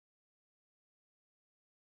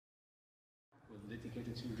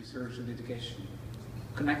dedicated to research and education,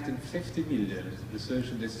 connecting 50 million research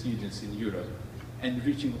and students in Europe and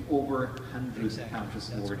reaching over 100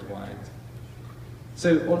 countries worldwide.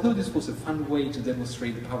 So, although this was a fun way to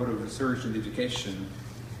demonstrate the power of research and education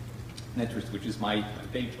networks, which is my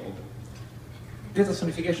day job, data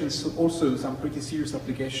sonification has also some pretty serious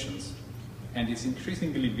applications, and it's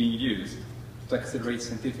increasingly being used to accelerate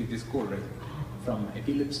scientific discovery, from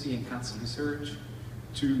epilepsy and cancer research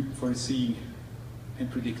to foreseeing and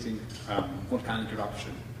predicting volcanic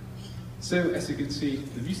eruption. So, as you can see,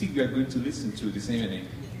 the music we are going to listen to this evening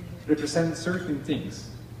represents certain things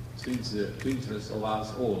to interest of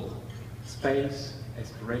us all: space,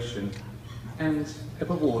 exploration, and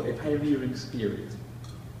above all, a pioneering spirit.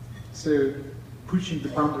 So, pushing the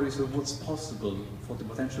boundaries of what's possible for the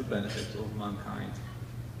potential benefit of mankind.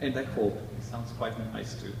 And I hope it sounds quite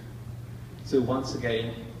nice too. So once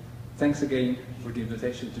again, thanks again for the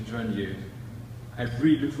invitation to join you. I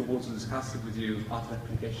really look forward to discussing with you other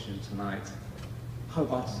applications tonight. How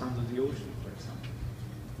about sound of the ocean, for example?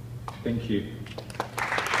 Thank you.